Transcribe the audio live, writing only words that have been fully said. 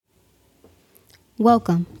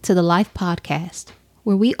Welcome to the Life Podcast,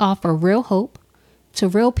 where we offer real hope to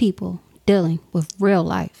real people dealing with real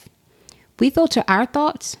life. We filter our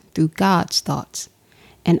thoughts through God's thoughts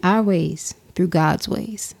and our ways through God's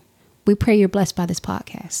ways. We pray you're blessed by this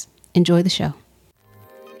podcast. Enjoy the show.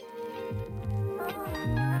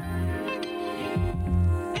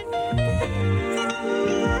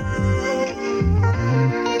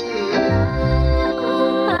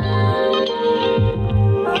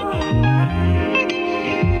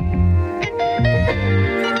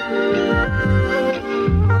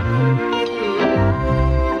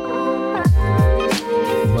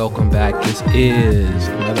 Welcome back. This is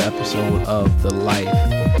another episode of the Life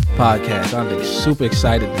Podcast. I'm super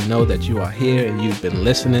excited to know that you are here and you've been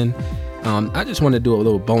listening. I just want to do a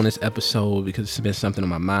little bonus episode because it's been something on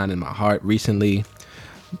my mind and my heart recently.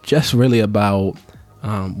 Just really about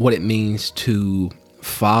what it means to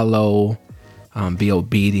follow, be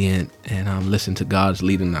obedient, and listen to God's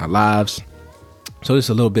leading in our lives. So this is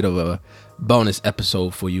a little bit of a bonus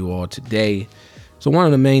episode for you all today. So one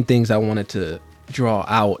of the main things I wanted to draw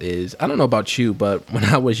out is, I don't know about you, but when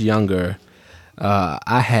I was younger,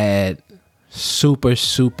 I had super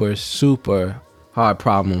hard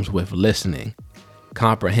problems with listening,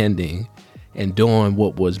 comprehending, and doing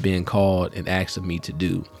what was being called and asked of me to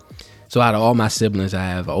do. So out of all my siblings, I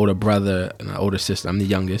have an older brother and an older sister. I'm the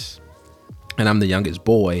youngest, and I'm the youngest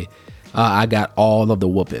boy. I got all of the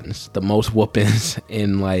whoopings, the most whoopings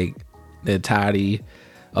in like the entirety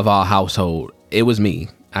of our household. It was me.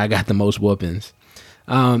 I got the most whoopings.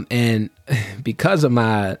 And because of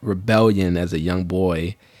my rebellion as a young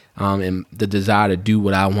boy, and the desire to do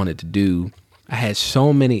what I wanted to do, I had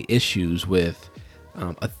so many issues with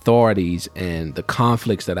authorities and the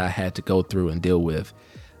conflicts that I had to go through and deal with.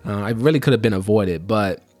 I really could have been avoided,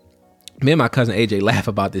 but me and my cousin AJ laugh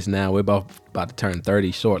about this now. We're both about to turn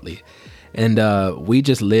 30 shortly. And we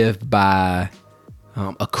just lived by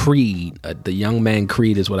a creed, the young man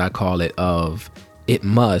creed is what I call it, of it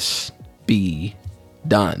must be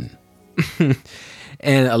done.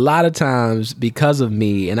 And a lot of times because of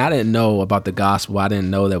me, and I didn't know about the gospel, I didn't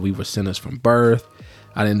know that we were sinners from birth.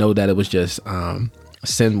 I didn't know that it was just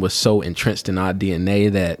sin was so entrenched in our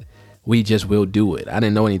DNA that we just will do it. I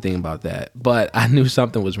didn't know anything about that, but I knew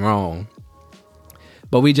something was wrong.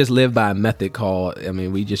 But we just lived by a method called,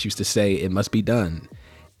 we just used to say it must be done.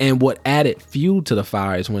 And what added fuel to the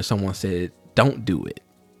fire is when someone said, don't do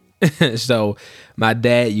it. So my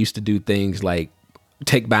dad used to do things like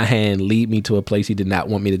take my hand, lead me to a place he did not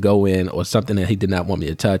want me to go in, or something that he did not want me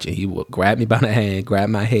to touch. And he would grab me by the hand, grab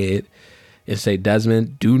my head and say,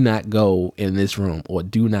 Desmond, do not go in this room or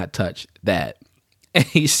do not touch that. And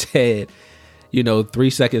he said, 3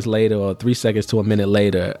 seconds later or 3 seconds to a minute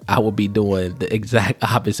later, I will be doing the exact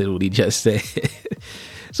opposite of what he just said.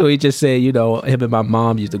 So he just said, him and my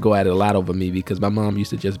mom used to go at it a lot over me because my mom used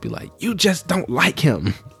to just be like, you just don't like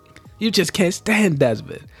him. You just can't stand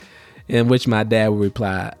Desmond. In which my dad would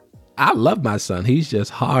reply, I love my son. He's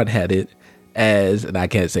just hard-headed and I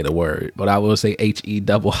can't say the word, but I will say HE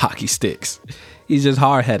double hockey sticks. He's just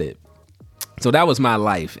hard-headed. So that was my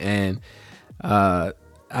life. And I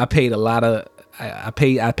paid I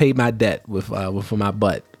paid my debt with for my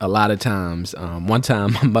butt a lot of times. One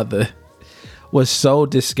time my mother was so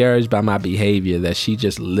discouraged by my behavior that she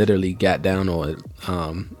just literally got down on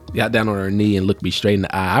her knee and looked me straight in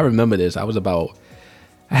the eye. I remember this.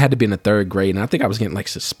 I had to be in the third grade, and I think I was getting like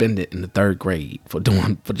suspended in the third grade for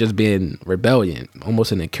just being rebellion,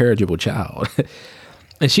 almost an incorrigible child.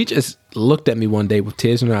 And she just looked at me one day with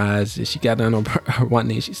tears in her eyes, and she got down on her one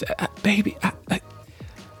knee and she said, baby,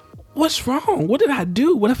 what's wrong? What did I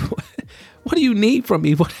do? What do you need from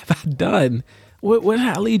me? What have I done? Where did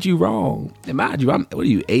I lead you wrong? And mind you, what are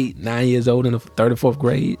you, 8, 9 years old in the third or fourth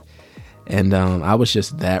grade? And I was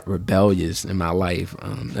just that rebellious in my life.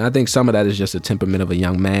 And I think some of that is just the temperament of a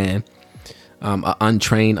young man, an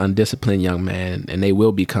untrained, undisciplined young man. And they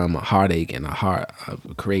will become a heartache and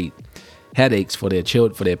create headaches for their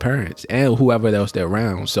children, for their parents, and whoever else they're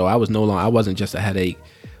around. So I wasn't just a headache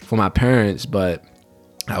for my parents, but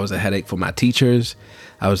I was a headache for my teachers.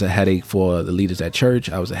 I was a headache for the leaders at church.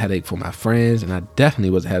 I was a headache for my friends. And I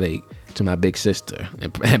definitely was a headache to my big sister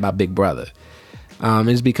and my big brother.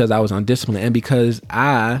 It's because I was undisciplined and because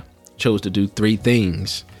I chose to do three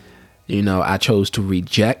things. I chose to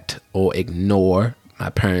reject or ignore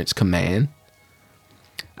my parents' command.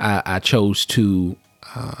 I chose to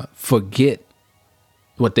forget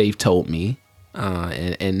what they've told me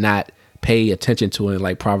and not pay attention to it.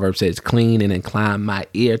 Like Proverbs says, clean and incline my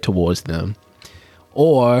ear towards them.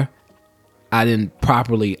 Or I didn't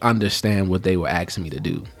properly understand what they were asking me to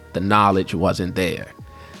do. The knowledge wasn't there.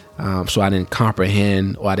 So I didn't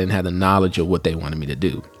comprehend, or I didn't have the knowledge of what they wanted me to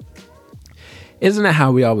do. Isn't that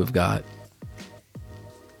how we are with God?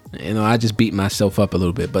 I just beat myself up a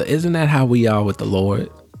little bit, but isn't that how we are with the Lord?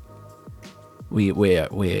 We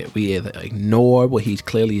either ignore what He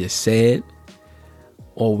clearly has said,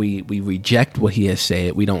 or we reject what He has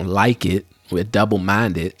said. We don't like it. We're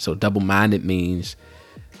double-minded. So double-minded means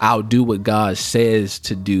I'll do what God says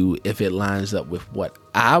to do if it lines up with what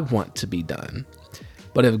I want to be done.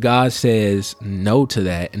 But if God says no to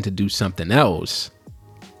that and to do something else,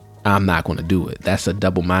 I'm not going to do it. That's a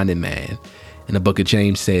double-minded man. And the book of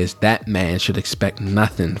James says that man should expect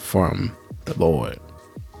nothing from the Lord.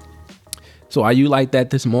 So are you like that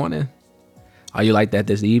this morning? Are you like that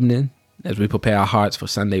this evening as we prepare our hearts for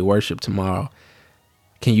Sunday worship tomorrow?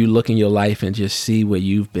 Can you look in your life and just see where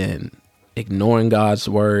you've been ignoring God's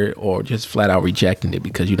word, or just flat out rejecting it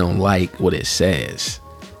because you don't like what it says?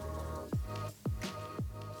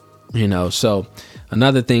 So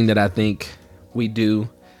another thing that I think we do,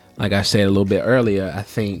 like I said a little bit earlier, I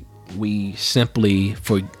think we simply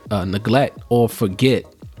neglect or forget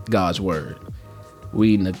God's word.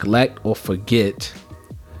 We neglect or forget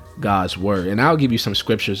God's word. And I'll give you some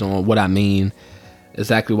scriptures on what I mean,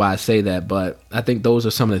 exactly why I say that. But I think those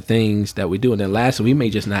are some of the things that we do. And then lastly, we may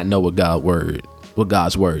just not know what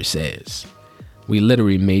God's word says. We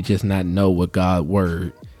literally may just not know what God's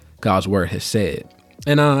word has said.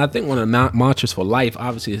 And I think one of the mantras for life,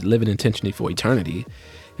 obviously, is living intentionally for eternity.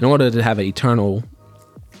 In order to have an eternal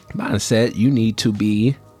mindset, you need to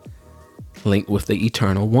be linked with the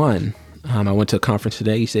eternal one. I went to a conference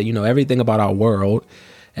today. He said, everything about our world,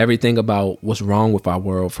 everything about what's wrong with our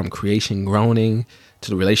world, from creation groaning to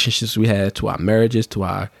the relationships we have, to our marriages, to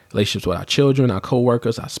our relationships with our children, our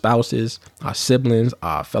co-workers, our spouses, our siblings,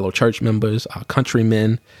 our fellow church members, our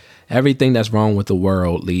countrymen, everything that's wrong with the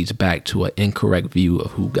world leads back to an incorrect view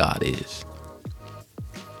of who God is.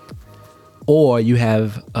 Or you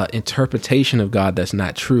have an interpretation of God that's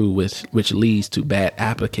not true, which leads to bad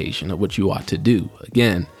application of what you ought to do.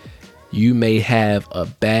 Again, you may have a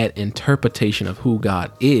bad interpretation of who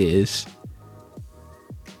God is,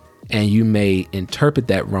 and you may interpret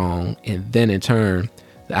that wrong, and then in turn,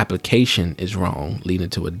 the application is wrong, leading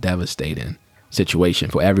to a devastating situation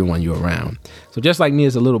for everyone you're around. So just like me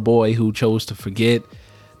as a little boy who chose to forget,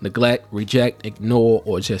 neglect, reject, ignore,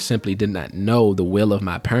 or just simply did not know the will of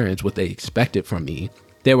my parents, what they expected from me,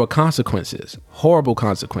 there were consequences, horrible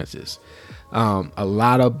consequences, a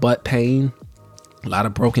lot of butt pain, a lot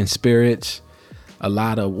of broken spirits, a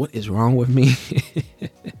lot of what is wrong with me. There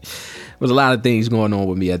was a lot of things going on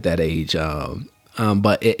with me at that age.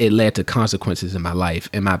 But it led to consequences in my life.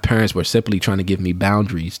 And my parents were simply trying to give me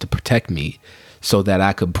boundaries to protect me so that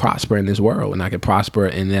I could prosper in this world, and I could prosper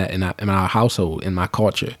in our household, in my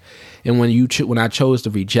culture. And when I chose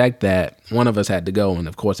to reject that, one of us had to go. And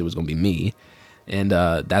of course it was going to be me. And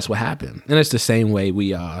that's what happened. And it's the same way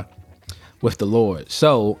we are with the Lord.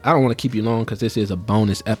 So I don't want to keep you long because this is a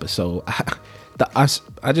bonus episode. I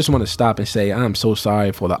just want to stop and say I'm so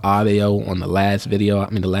sorry for the audio on the last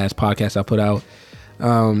podcast I put out.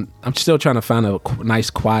 I'm still trying to find a nice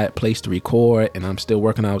quiet place to record, and I'm still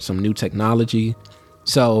working out some new technology.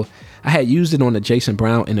 So I had used it on the Jason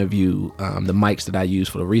Brown interview, the mics that I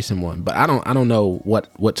used for the recent one, but I don't know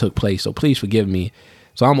what took place. So please forgive me.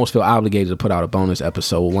 So I almost feel obligated to put out a bonus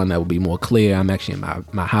episode, one that will be more clear. I'm actually in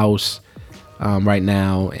my house right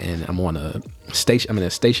now, and I'm in a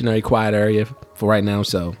stationary quiet area for right now.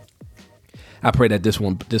 So I pray that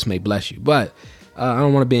this may bless you, but I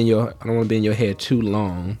don't want to be in your head too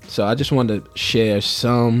long. So I just wanted to share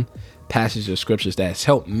some passages of scriptures that's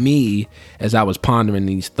helped me as I was pondering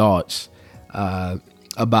these thoughts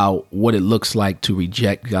about what it looks like to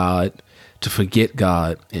reject God, to forget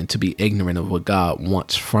God, and to be ignorant of what God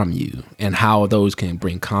wants from you, and how those can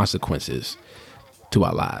bring consequences to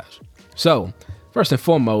our lives. So first and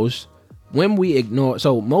foremost, when we ignore,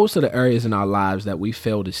 so most of the areas in our lives that we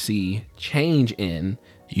fail to see change in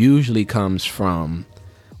usually comes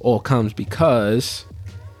because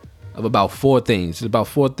of about 4 things. It's about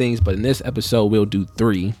 4 things, but in this episode, we'll do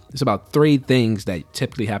 3. It's about 3 things that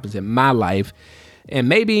typically happens in my life, and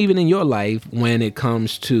maybe even in your life, when it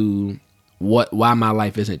comes to why my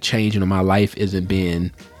life isn't changing, or my life isn't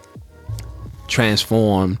being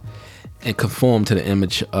transformed and conformed to the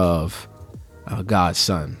image of God's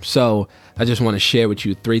Son. So I just want to share with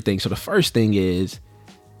you 3 things. So the first thing is,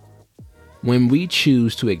 when we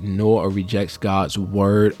choose to ignore or reject God's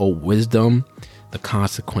word or wisdom, the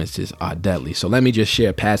consequences are deadly. So let me just share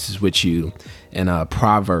a passage with you in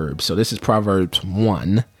Proverbs. So this is Proverbs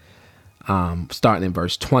 1, starting in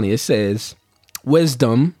verse 20. It says,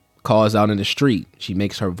 "Wisdom calls out in the street. She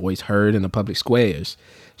makes her voice heard in the public squares.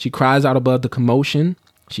 She cries out above the commotion.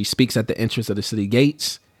 She speaks at the entrance of the city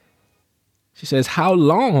gates. She says, how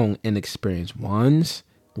long, inexperienced ones,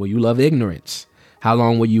 will you love ignorance? How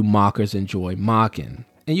long will you mockers enjoy mocking?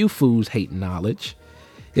 And you fools hate knowledge.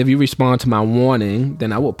 If you respond to my warning,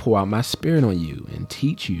 then I will pour out my spirit on you and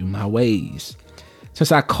teach you my ways.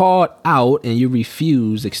 Since I called out and you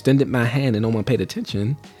refused, extended my hand and no one paid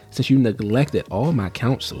attention, since you neglected all my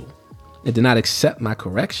counsel and did not accept my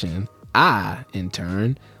correction, I, in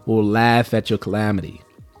turn, will laugh at your calamity.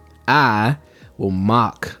 I will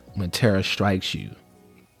mock when terror strikes you.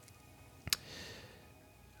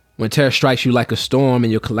 When terror strikes you like a storm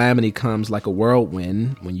and your calamity comes like a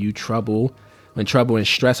whirlwind, when trouble and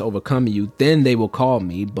stress overcome you, then they will call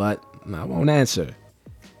me, but I won't answer.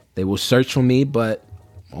 They will search for me, but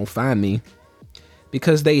won't find me,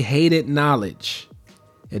 because they hated knowledge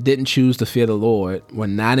and didn't choose to fear the Lord, were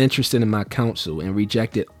not interested in my counsel, and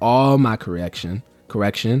rejected all my correction.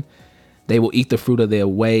 They will eat the fruit of their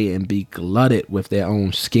way and be glutted with their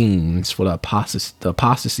own schemes, for the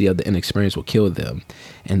apostasy of the inexperienced will kill them,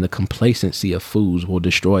 and the complacency of fools will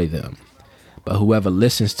destroy them. But whoever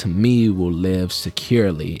listens to me will live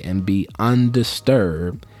securely and be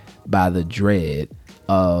undisturbed by the dread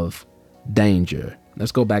of danger.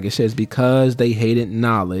 Let's go back. It says, because they hated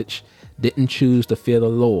knowledge, didn't choose to fear the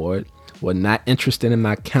Lord, were not interested in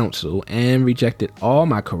my counsel, and rejected all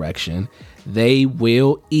my correction, they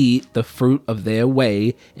will eat the fruit of their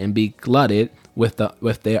way and be glutted with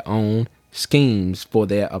their own schemes, for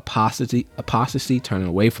their apostasy, turning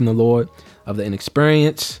away from the Lord of the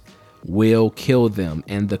inexperienced, will kill them,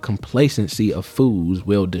 and the complacency of fools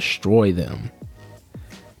will destroy them.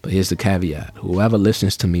 But here's the caveat. Whoever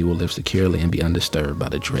listens to me will live securely and be undisturbed by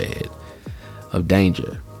the dread of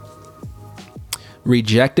danger.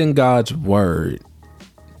 Rejecting God's word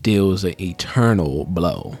deals an eternal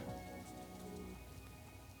blow.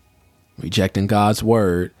 Rejecting God's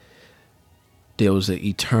word deals an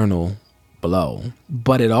eternal blow.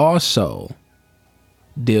 But it also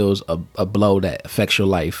deals a blow that affects your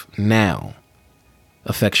life now.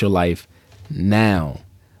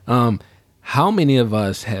 How many of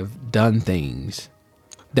us have done things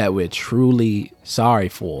that we're truly sorry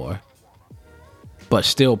for, but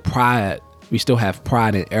we still have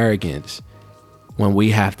pride and arrogance when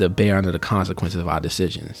we have to bear under the consequences of our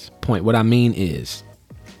decisions? What I mean is,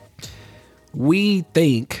 we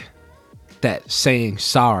think that saying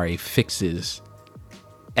sorry fixes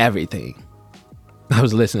everything. I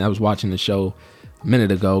was watching the show a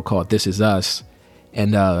minute ago called This Is Us.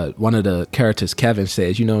 And one of the characters, Kevin,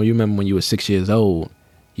 says, you remember when you were 6 years old,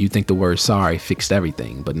 you think the word sorry fixed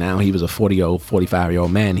everything. But now he was a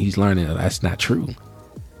 45-year-old man. He's learning that that's not true.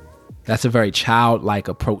 That's a very childlike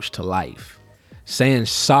approach to life. Saying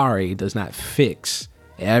sorry does not fix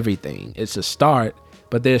everything. It's a start,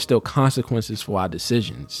 but there's still consequences for our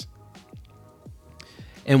decisions.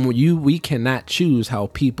 And we cannot choose how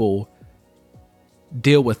people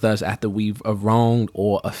deal with us after we've wronged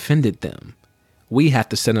or offended them. We have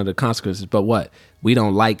to sit under the consequences, but we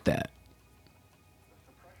don't like that.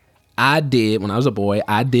 When I was a boy,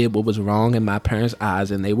 I did what was wrong in my parents'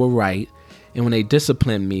 eyes, and they were right. And when they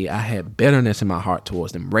disciplined me, I had bitterness in my heart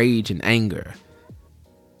towards them, rage and anger.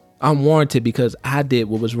 Unwarranted, because I did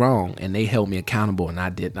what was wrong, and they held me accountable, and I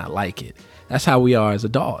did not like it. That's how we are as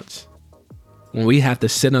adults. When we have to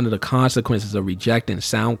sit under the consequences of rejecting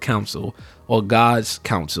sound counsel or God's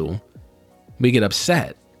counsel, we get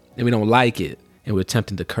upset, and we don't like it. And we're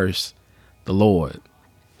tempted to curse the Lord.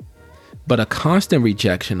 But a constant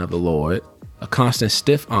rejection of the Lord, a constant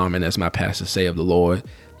stiff arming, as my pastors say, of the Lord,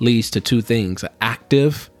 leads to two things: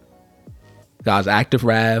 God's active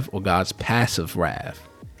wrath or God's passive wrath.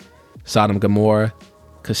 Sodom and Gomorrah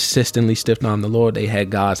consistently stiff-armed the Lord. They had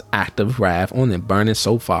God's active wrath on them, burning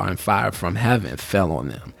so far, and fire from heaven fell on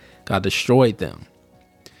them. God destroyed them.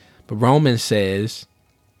 But Romans says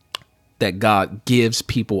that God gives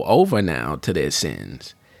people over now to their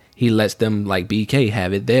sins. He lets them, like BK,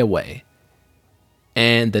 have it their way.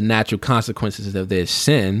 And the natural consequences of their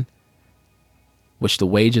sin, which the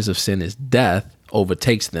wages of sin is death,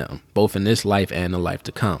 overtakes them, both in this life and the life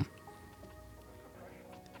to come.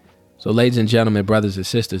 So, ladies and gentlemen, brothers and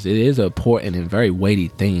sisters, it is an important and very weighty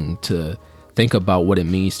thing to think about what it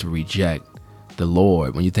means to reject the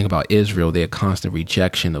Lord. When you think about Israel, their constant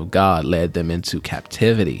rejection of God led them into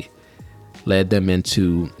captivity, led them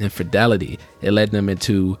into infidelity. It led them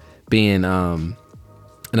into being an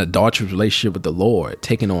adulterous relationship with the Lord,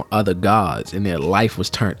 taking on other gods, and their life was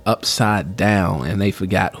turned upside down, and they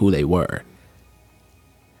forgot who they were.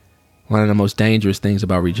 One of the most dangerous things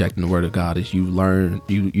about rejecting the word of God is you learn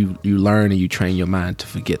and you train your mind to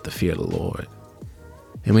forget the fear of the Lord.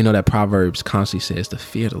 And we know that Proverbs constantly says the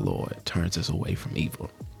fear of the Lord turns us away from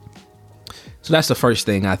evil. So that's the first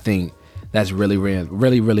thing I think that's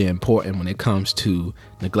really important when it comes to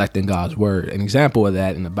neglecting God's word. An example of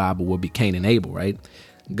that in the Bible would be Cain and Abel, right?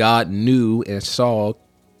 God knew and saw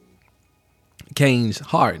Cain's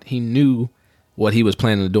heart. He knew what he was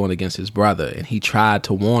planning on doing against his brother, and he tried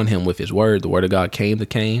to warn him with his word. The word of God came to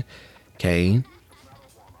Cain. Cain,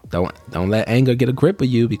 don't let anger get a grip of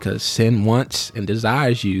you, because sin wants and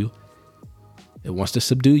desires you. It wants to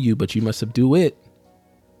subdue you, but you must subdue it.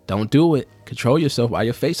 Don't do it. Control yourself. Why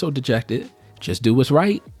your face so dejected? Just do what's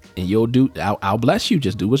right, and I'll bless you.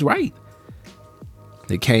 Just do what's right.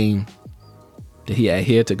 Did he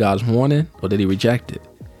adhere to God's warning, or did he reject it?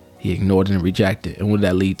 He ignored it and rejected it. And what did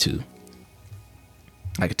that lead to?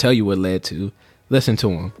 I can tell you what it led to. Listen to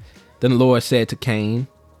him. Then the Lord said to Cain,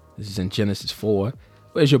 this is in Genesis 4,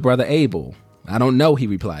 "Where's your brother Abel?" "I don't know," he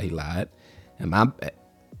replied. He lied. Am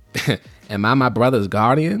I my brother's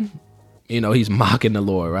guardian? He's mocking the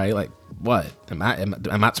Lord, right? Like, what? Am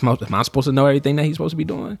I supposed to know everything that he's supposed to be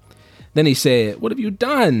doing? Then he said, "What have you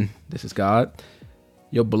done?" This is God.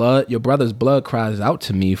 Your brother's blood cries out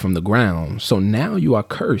to me from the ground. So now you are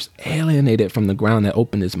cursed, alienated from the ground that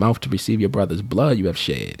opened its mouth to receive your brother's blood you have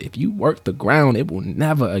shed. If you work the ground, it will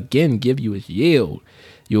never again give you its yield.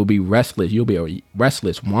 You'll be restless. You'll be a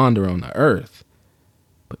restless wanderer on the earth.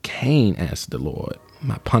 But Cain answered the Lord,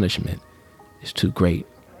 "My punishment is too great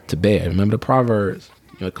to bear." Remember the Proverbs.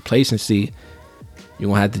 Complacency. You're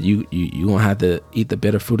gonna have to eat the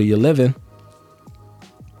bitter fruit of your living.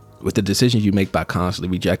 With the decisions you make by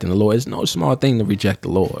constantly rejecting the Lord. It's no small thing to reject the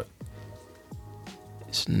Lord.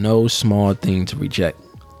 It's no small thing to reject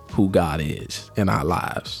who God is in our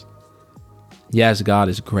lives. Yes, God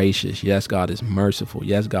is gracious. Yes, God is merciful.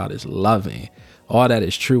 Yes, God is loving. All that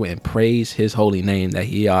is true, and praise his holy name that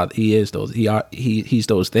he's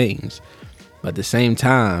those things. But at the same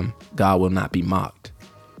time, God will not be mocked.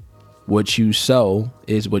 What you sow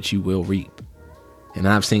is what you will reap. And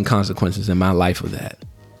I've seen consequences in my life of that.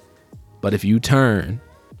 But if you turn,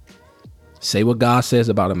 say what God says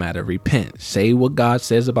about a matter, repent, say what God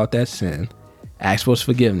says about that sin, ask for his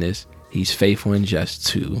forgiveness, he's faithful and just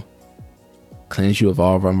to cleanse you of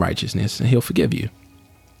all unrighteousness, and he'll forgive you.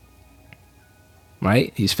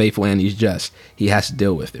 Right? He's faithful and he's just. He has to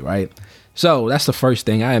deal with it, right? So that's the first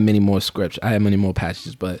thing. I have many more scripts. I have many more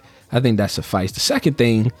passages, but I think that suffices. The second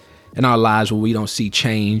thing in our lives where we don't see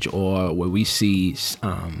change, or where we see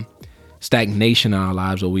stagnation in our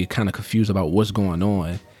lives, or we're kind of confused about what's going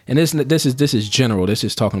on. And this is general. This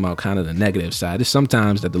is talking about kind of the negative side. It's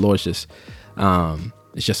sometimes that the Lord's just,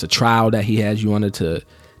 it's just a trial that he has you under to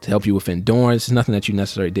help you with endurance. It's nothing that you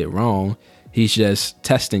necessarily did wrong. He's just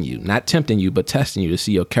testing you, not tempting you, but testing you to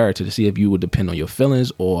see your character, to see if you would depend on your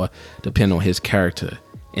feelings or depend on his character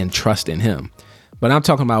and trust in him. But I'm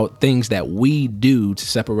talking about things that we do to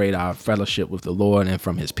separate our fellowship with the Lord and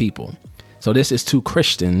from his people. So this is to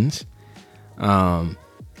Christians.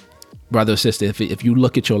 Brother or sister, if you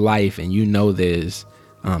look at your life and you know there's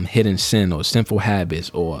hidden sin or sinful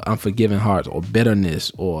habits or unforgiving hearts or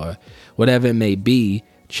bitterness or whatever it may be,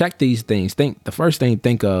 check these things.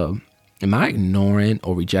 Think of, am I ignoring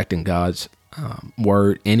or rejecting God's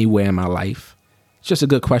word anywhere in my life? It's just a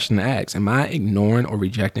good question to ask. Am I ignoring or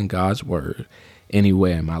rejecting God's word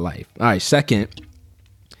anywhere in my life? All right. Second,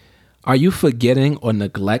 are you forgetting or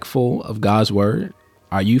neglectful of God's word?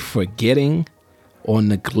 Are you forgetting or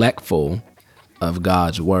neglectful of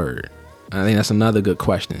God's word? I think that's another good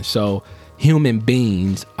question. So human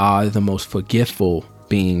beings are the most forgetful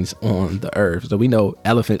beings on the earth. So we know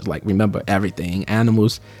elephants remember everything.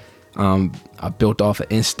 Animals are built off of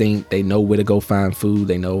instinct. They know where to go find food.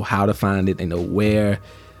 They know how to find it. They know where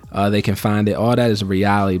they can find it. All that is a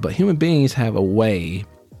reality. But human beings have a way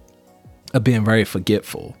of being very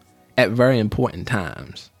forgetful at very important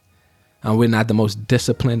times. We're not the most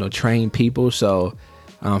disciplined or trained people, so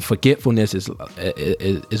forgetfulness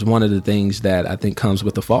is one of the things that I think comes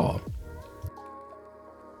with the fall.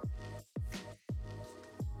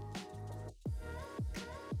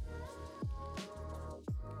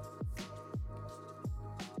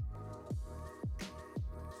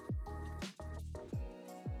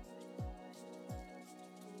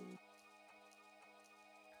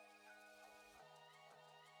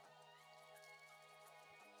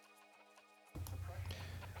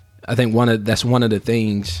 I think that's one of the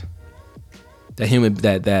things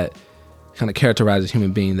that kind of characterizes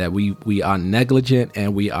human being, that we are negligent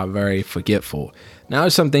and we are very forgetful. Now,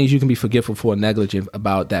 there's some things you can be forgetful for, negligent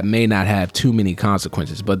about, that may not have too many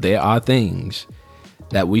consequences, but there are things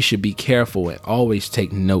that we should be careful and always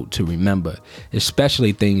take note to remember,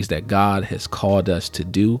 especially things that God has called us to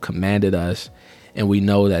do, commanded us, and we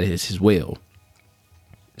know that it's his will.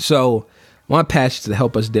 So one passage to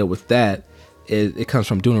help us deal with that is, it comes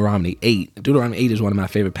from Deuteronomy 8. Deuteronomy 8 is one of my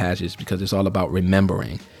favorite passages because it's all about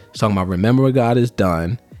remembering. It's talking about remember what God has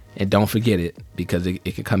done and don't forget it, because it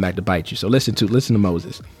can come back to bite you. So listen to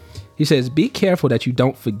Moses. He says, be careful that you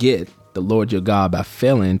don't forget the Lord your God by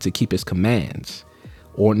failing to keep his commands,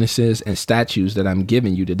 ordinances, and statutes that I'm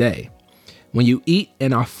giving you today. When you eat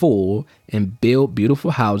and are full and build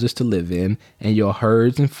beautiful houses to live in, and your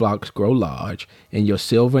herds and flocks grow large, and your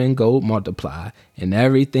silver and gold multiply, and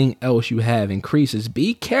everything else you have increases,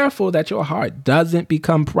 be careful that your heart doesn't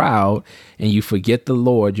become proud and you forget the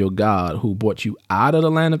Lord your God, who brought you out of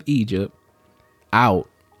the land of Egypt, out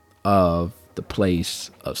of the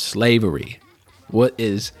place of slavery. What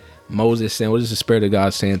is Moses saying? What is the Spirit of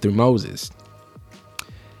God saying through Moses?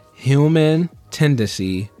 Human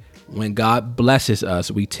tendency, when God blesses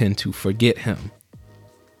us, we tend to forget him.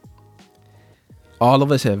 All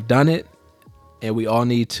of us have done it, and we all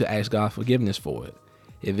need to ask God forgiveness for it.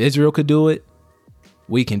 If Israel could do it,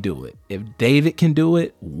 we can do it. If David can do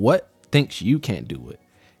it, what thinks you can't do it?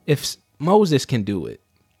 If Moses can do it,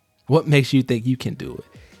 what makes you think you can do it?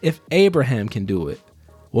 If Abraham can do it,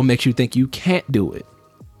 what makes you think you can't do it?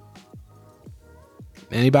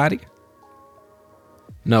 Anybody?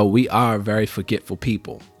 No, we are very forgetful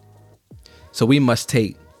people. So we must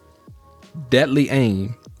take deadly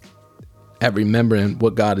aim at remembering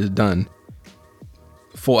what God has done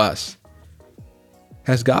for us.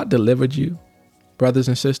 Has God delivered you, brothers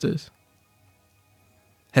and sisters?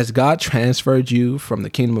 Has God transferred you from the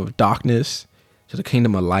kingdom of darkness to the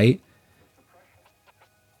kingdom of light?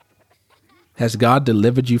 Has God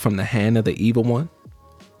delivered you from the hand of the evil one?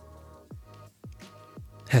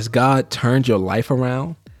 Has God turned your life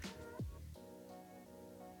around?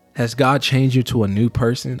 Has God changed you to a new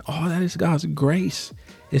person? All that is God's grace.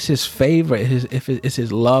 It's his favor. It's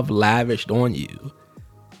his love lavished on you.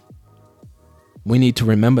 We need to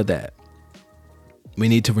remember that. We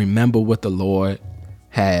need to remember what the Lord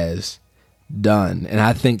has done. And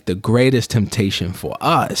I think the greatest temptation for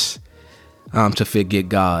us to forget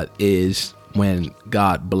God is when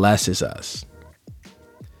God blesses us.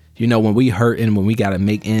 You know, when we hurt and when we got to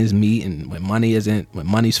make ends meet, and when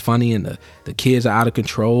money's funny and the kids are out of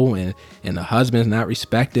control, and the husband's not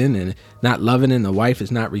respecting and not loving, and the wife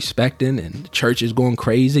is not respecting, and the church is going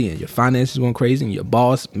crazy, and your finances going crazy, and your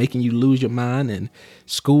boss making you lose your mind, and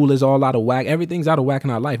school is all out of whack. Everything's out of whack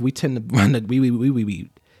in our life. We tend to run we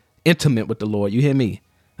intimate with the Lord. You hear me?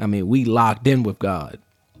 I mean, we locked in with God.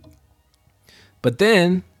 But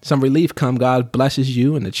then some relief come, God blesses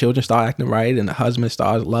you, and the children start acting right, and the husband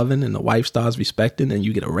starts loving, and the wife starts respecting, and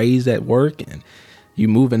you get a raise at work, and you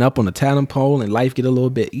moving up on the talent pole, and life get a little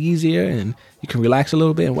bit easier, and you can relax a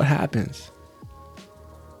little bit. And what happens?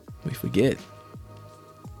 We forget.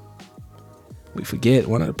 We forget.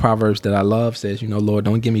 One of the proverbs that I love says, Lord,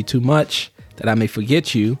 don't give me too much that I may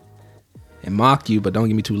forget you and mock you, but don't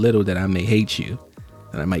give me too little that I may hate you,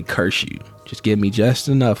 that I may curse you. Just give me just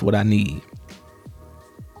enough what I need.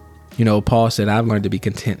 Paul said, I've learned to be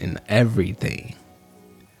content in everything.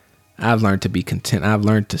 I've learned to be content. I've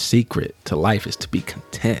learned the secret to life is to be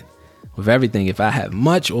content with everything. If I have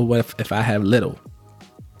much or if I have little,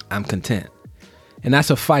 I'm content. And that's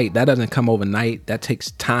a fight. That doesn't come overnight. That takes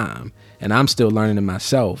time. And I'm still learning it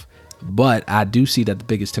myself. But I do see that the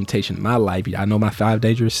biggest temptation in my life, I know my 5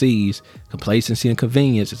 dangerous C's, complacency and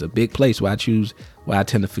convenience, is a big place where I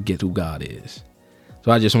tend to forget who God is.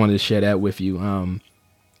 So I just wanted to share that with you.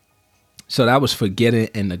 So that was forgetting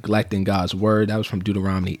and neglecting God's word. That was from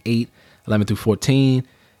Deuteronomy 8:11-14.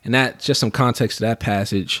 And that's just some context to that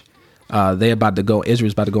passage. Israel's about to go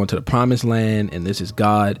into the promised land. And this is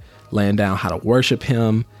God laying down how to worship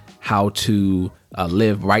him, how to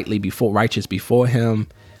live righteous before him,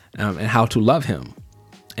 and how to love him.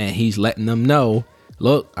 And he's letting them know,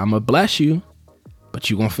 look, I'm going to bless you, but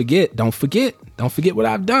you're going to forget. Don't forget what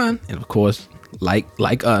I've done. And of course,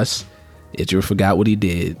 like us, Israel forgot what he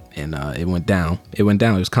did, and it went down.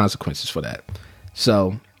 There's consequences for that.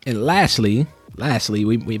 So, and lastly,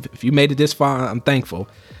 if you made it this far, I'm thankful.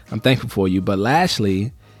 I'm thankful for you. But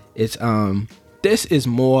lastly, it's this is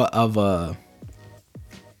more of a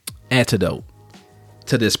antidote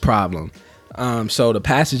to this problem. So the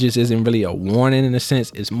passages isn't really a warning in a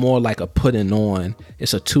sense. It's more like a putting on.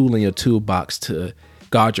 It's a tool in your toolbox to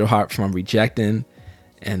guard your heart from rejecting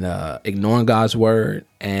and ignoring God's word,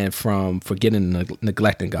 and from forgetting and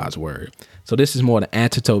neglecting God's word. So this is more the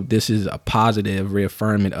antidote. This is a positive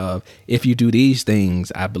reaffirmment of, if you do these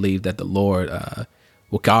things, I believe that the Lord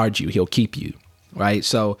will guard you. He'll keep you, right?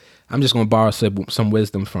 So I'm just going to borrow some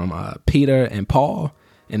wisdom from Peter and Paul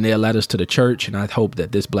in their letters to the church, and I hope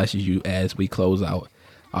that this blesses you as we close out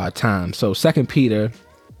our time. So 2 Peter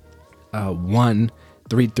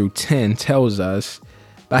 1:3-10 tells us,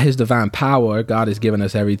 by his divine power, God has given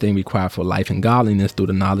us everything required for life and godliness through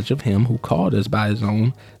the knowledge of him who called us by his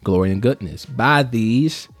own glory and goodness. By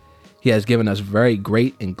these, he has given us very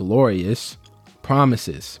great and glorious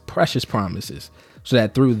promises, precious promises, so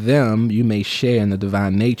that through them you may share in the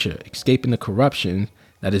divine nature, escaping the corruption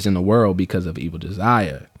that is in the world because of evil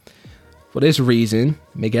desire. For this reason,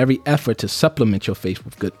 make every effort to supplement your faith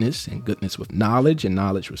with goodness, and goodness with knowledge, and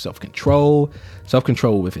knowledge with self-control,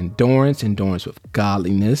 self-control with endurance, endurance with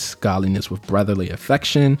godliness, godliness with brotherly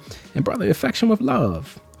affection, and brotherly affection with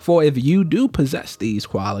love. For if you do possess these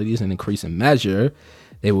qualities in increasing measure,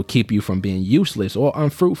 they will keep you from being useless or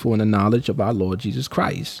unfruitful in the knowledge of our Lord Jesus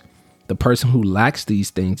Christ. The person who lacks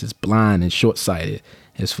these things is blind and short-sighted,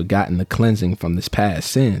 has forgotten the cleansing from his past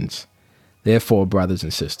sins. Therefore, brothers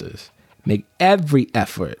and sisters, make every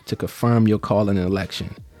effort to confirm your calling and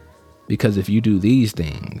election, because if you do these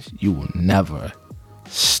things, you will never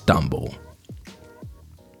stumble.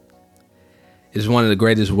 It's one of the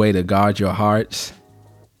greatest ways to guard your hearts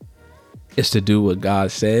is to do what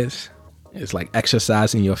God says. It's like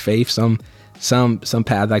exercising your faith. Some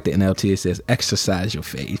paths, like the NLT, it says exercise your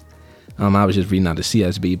faith. I was just reading out the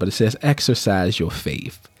CSB, but it says exercise your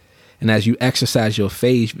faith. And as you exercise your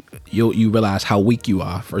faith, you realize how weak you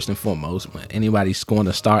are, first and foremost. When anybody's going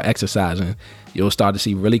to start exercising, you'll start to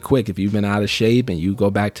see really quick. If you've been out of shape and you go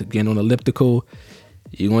back to getting on elliptical,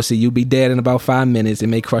 you're going to see you'll be dead in about 5 minutes. It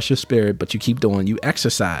may crush your spirit, but you keep doing. You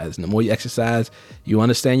exercise. And the more you exercise, you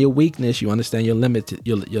understand your weakness. You understand your limits.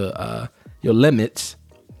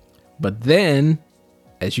 But then,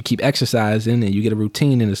 as you keep exercising and you get a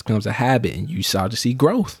routine and it becomes a habit, and you start to see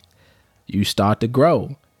growth. You start to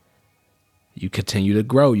grow. You continue to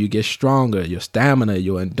grow. You get stronger. Your stamina,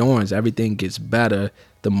 your endurance, everything gets better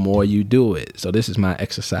the more you do it. So this is my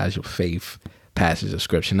exercise your faith passage of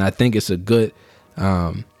scripture. And I think it's a good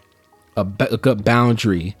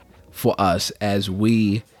boundary for us, as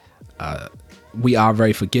we are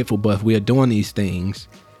very forgetful. But if we are doing these things,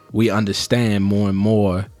 we understand more and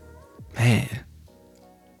more, man,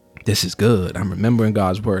 this is good. I'm remembering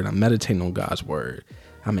God's word. I'm meditating on God's word.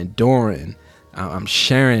 I'm enduring. I'm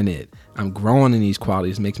sharing it. I'm growing in these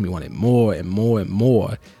qualities. It makes me want it more and more and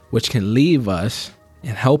more, which can leave us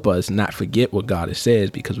and help us not forget what God has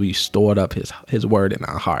said, because we stored up his word in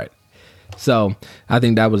our heart. So I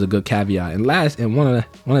think that was a good caveat. And one of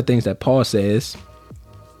the things that Paul says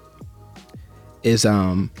is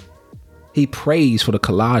he prays for the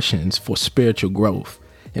Colossians for spiritual growth.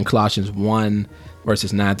 In Colossians 1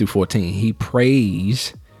 verses 9-14, he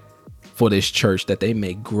prays for this church that they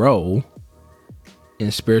may grow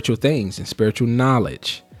in spiritual things and spiritual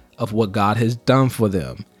knowledge of what God has done for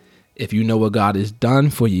them. If you know what God has done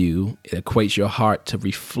for you, it equates your heart to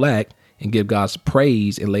reflect and give God's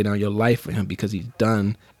praise and lay down your life for him, because he's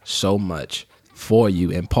done so much for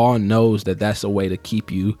you. And Paul knows that that's a way to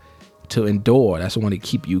keep you to endure. That's a way to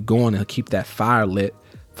keep you going and keep that fire lit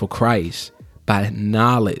for Christ, by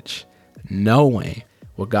knowledge, knowing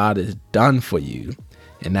what God has done for you.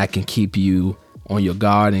 And that can keep you on your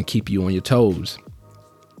guard and keep you on your toes.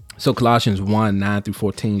 So Colossians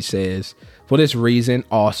 1:9-14 says, for this reason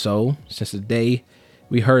also, since the day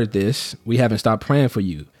we heard this, we haven't stopped praying for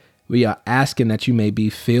you. We are asking that you may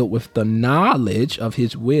be filled with the knowledge of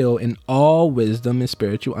his will in all wisdom and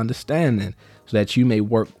spiritual understanding, so that you may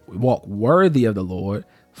walk worthy of the Lord,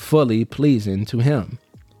 fully pleasing to him,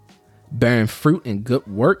 bearing fruit in good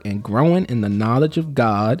work and growing in the knowledge of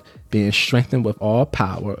God, being strengthened with all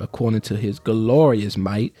power according to his glorious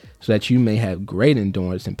might, so that you may have great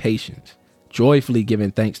endurance and patience, joyfully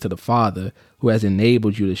giving thanks to the Father, who has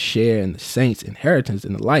enabled you to share in the saints' inheritance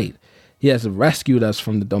in the light. He has rescued us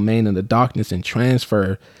from the domain of the darkness and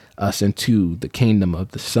transferred us into the kingdom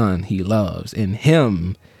of the Son he loves. In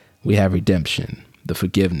him we have redemption, the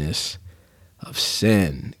forgiveness of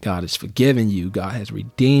sin. God has forgiven you. God has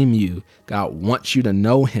redeemed you. God wants you to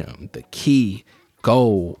know him. The key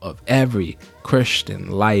goal of every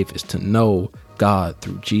Christian life is to know God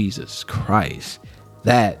through Jesus Christ.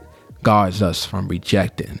 That guards us from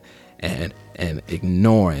rejecting and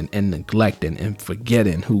ignoring and neglecting and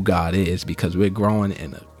forgetting who God is, because we're growing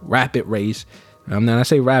in a rapid race. I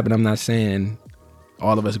say rapid, I'm not saying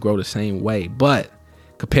all of us grow the same way, but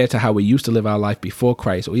compared to how we used to live our life before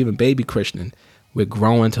Christ, or even baby Christian, we're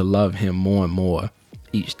growing to love him more and more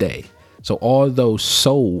each day. So although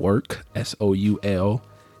soul work, S-O-U-L,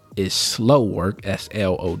 is slow work,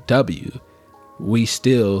 S-L-O-W, we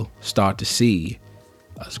still start to see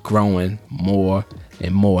us growing more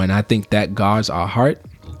and more. And I think that guards our heart.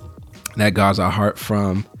 That guards our heart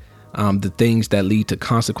from the things that lead to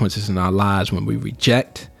consequences in our lives when we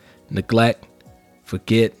reject, neglect,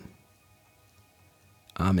 forget,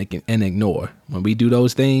 and ignore. When we do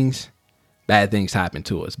those things, bad things happen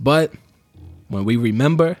to us. But when we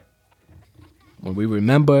remember, when we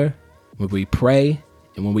pray,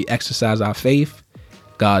 and when we exercise our faith,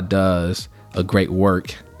 God does a great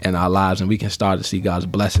work in our lives, and we can start to see God's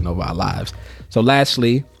blessing over our lives. So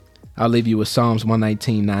lastly, I'll leave you with Psalms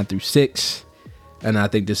 119, 9-6. And I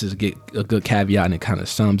think this is a good caveat, and it kind of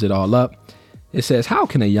sums it all up. It says, how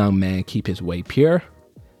can a young man keep his way pure?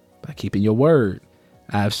 By keeping your word.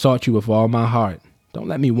 I have sought you with all my heart. Don't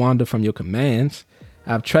let me wander from your commands. I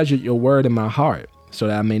have treasured your word in my heart, so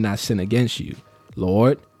that I may not sin against you.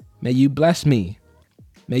 Lord, may you bless me.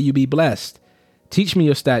 May you be blessed. Teach me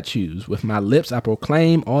your statutes. With my lips I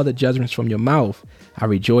proclaim all the judgments from your mouth. I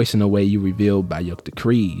rejoice in the way you revealed by your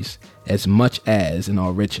decrees, as much as in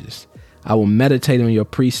all riches. I will meditate on your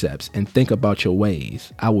precepts and think about your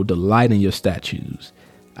ways. I will delight in your statutes.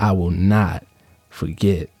 I will not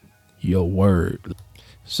forget your word.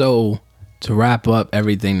 So to wrap up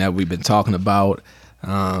everything that we've been talking about,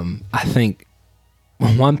 I think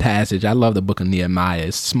one passage, I love the book of Nehemiah.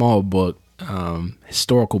 It's a small book,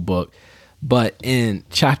 historical book, but in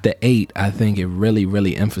chapter 8, I think it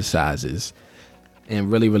really emphasizes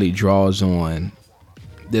and really draws on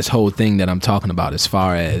this whole thing that I'm talking about as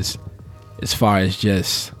far as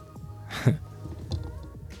just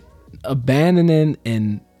abandoning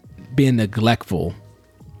and being neglectful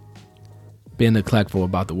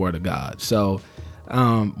about the word of God. So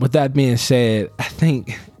with that being said, I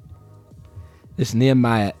think it's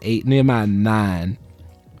Nehemiah 9.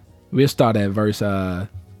 We'll start at verse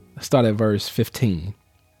 15.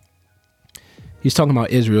 He's talking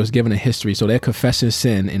about Israel's giving a history. So they're confessing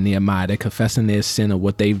sin in Nehemiah. They're confessing their sin of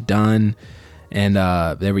what they've done. And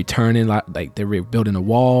they're returning, like they're rebuilding the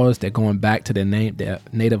walls. They're going back to their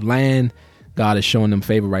native land. God is showing them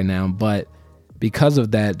favor right now. But because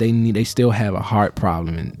of that, they still have a heart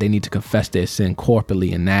problem, and they need to confess their sin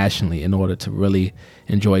corporately and nationally in order to really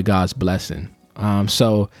enjoy God's blessing.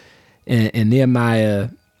 So in Nehemiah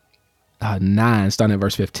 9, starting at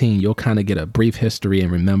verse 15, you'll kind of get a brief history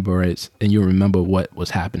and remembrance, and you'll remember what was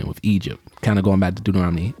happening with Egypt, kind of going back to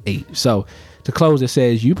Deuteronomy 8. So to close, it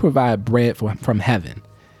says, you provide bread from heaven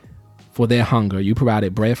for their hunger. You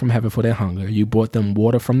provided bread from heaven for their hunger. You brought them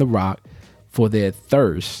water from the rock for their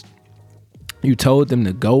thirst. You told them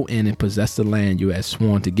to go in and possess the land you had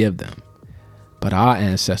sworn to give them. But our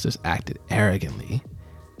ancestors acted arrogantly.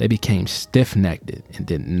 They became stiff-necked and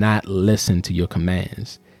did not listen to your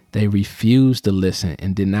commands. They refused to listen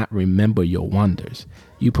and did not remember your wonders.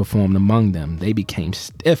 You performed among them. They became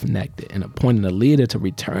stiff-necked and appointed a leader to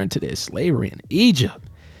return to their slavery in Egypt.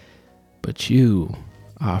 But you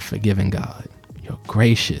are a forgiving God. You're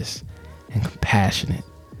gracious and compassionate.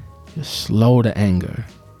 You're slow to anger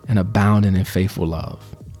and abounding in faithful love.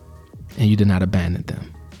 And you did not abandon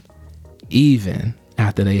them, even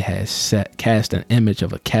after they had cast an image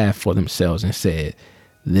of a calf for themselves and said,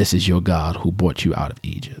 this is your God who brought you out of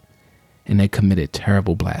Egypt. And they committed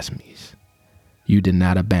terrible blasphemies. You did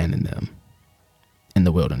not abandon them in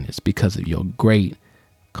the wilderness because of your great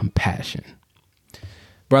compassion.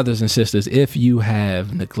 Brothers and sisters, if you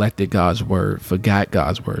have neglected God's word, forgot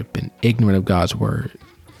God's word, been ignorant of God's word,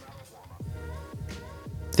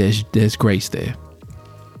 there's grace there.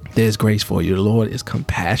 There's grace for you. The Lord is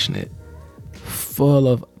compassionate, full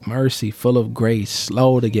of mercy, full of grace,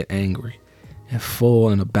 slow to get angry, and full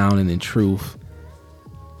and abounding in truth,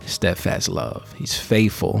 steadfast love. He's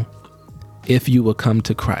faithful. If you will come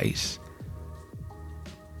to Christ,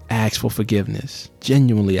 ask for forgiveness,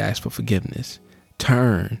 genuinely ask for forgiveness,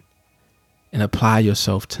 turn and apply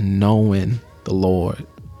yourself to knowing the Lord.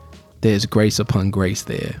 There's grace upon grace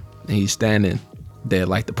there. And he's standing there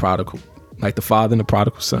like the father and the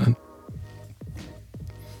prodigal son.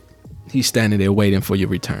 He's standing there waiting for your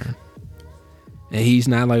return. And he's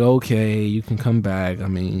not like, okay, you can come back. I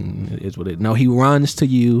mean, it is what it is. No, he runs to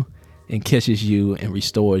you and kisses you and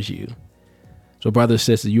restores you. So brothers and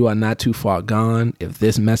sisters, you are not too far gone. If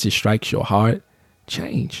this message strikes your heart,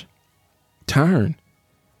 change. Turn.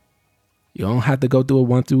 You don't have to go through a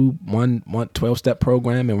 12-step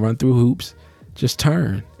program and run through hoops. Just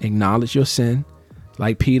turn. Acknowledge your sin.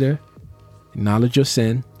 Like Peter, acknowledge your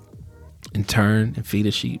sin and turn and feed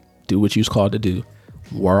the sheep. Do what you was called to do.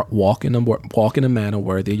 Walk in a manner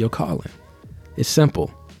worthy of your calling. It's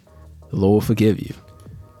simple. The Lord will forgive you.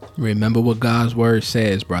 Remember what God's word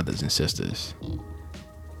says, brothers and sisters.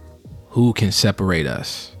 Who can separate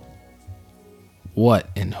us? What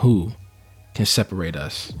and who can separate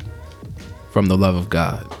us from the love of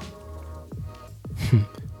God?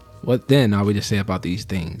 What then are we to say about these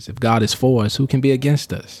things? If God is for us, who can be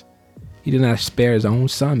against us? He did not spare his own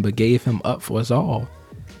son, but gave him up for us all.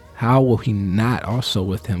 How will he not also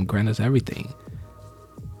with him grant us everything?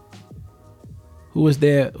 Who is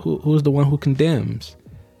there? Who is the one who condemns?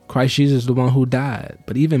 Christ Jesus is the one who died,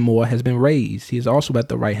 but even more has been raised. He is also at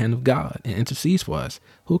the right hand of God and intercedes for us.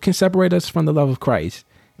 Who can separate us from the love of Christ?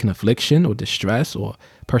 Can affliction or distress or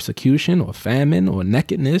persecution or famine or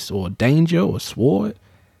nakedness or danger or sword?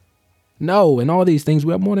 No, in all these things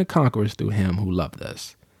we are more than conquerors through him who loved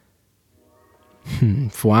us.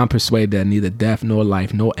 For I'm persuaded that neither death nor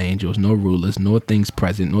life, nor angels, nor rulers, nor things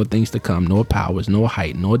present, nor things to come, nor powers, nor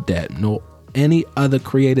height, nor depth, nor any other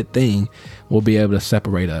created thing will be able to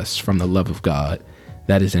separate us from the love of God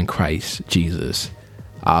that is in Christ Jesus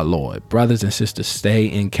our Lord. Brothers and sisters,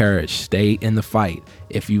 stay encouraged. Stay in the fight.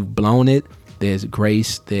 If you've blown it, there's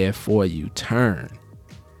grace there for you. Turn.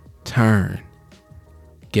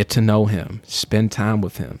 Get to know him. Spend time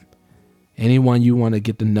with him. Anyone you want to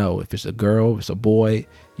get to know, if it's a girl, if it's a boy,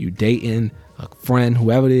 you dating, a friend,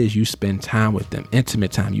 whoever it is, you spend time with them.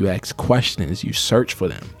 Intimate time. You ask questions. You search for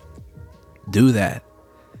them. Do that.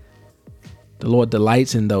 The Lord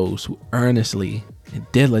delights in those who earnestly and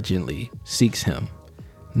diligently seeks him.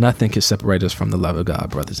 Nothing can separate us from the love of God,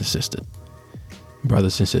 brothers and sisters.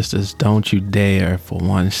 Brothers and sisters, don't you dare for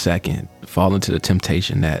 1 second fall into the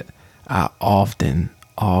temptation that I often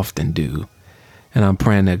do. And I'm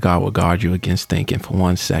praying that God will guard you against thinking for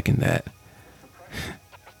 1 second that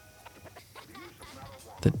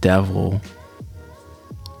the devil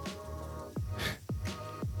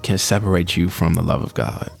can separate you from the love of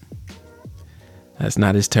God. That's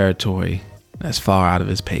not his territory. That's far out of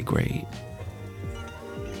his pay grade.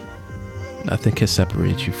 Nothing can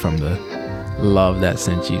separate you from the love that's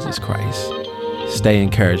in Jesus Christ. Stay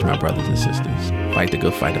encouraged, my brothers and sisters. Fight the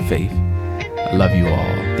good fight of faith. I love you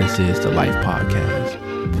all. This is the Life Podcast.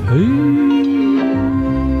 Peace.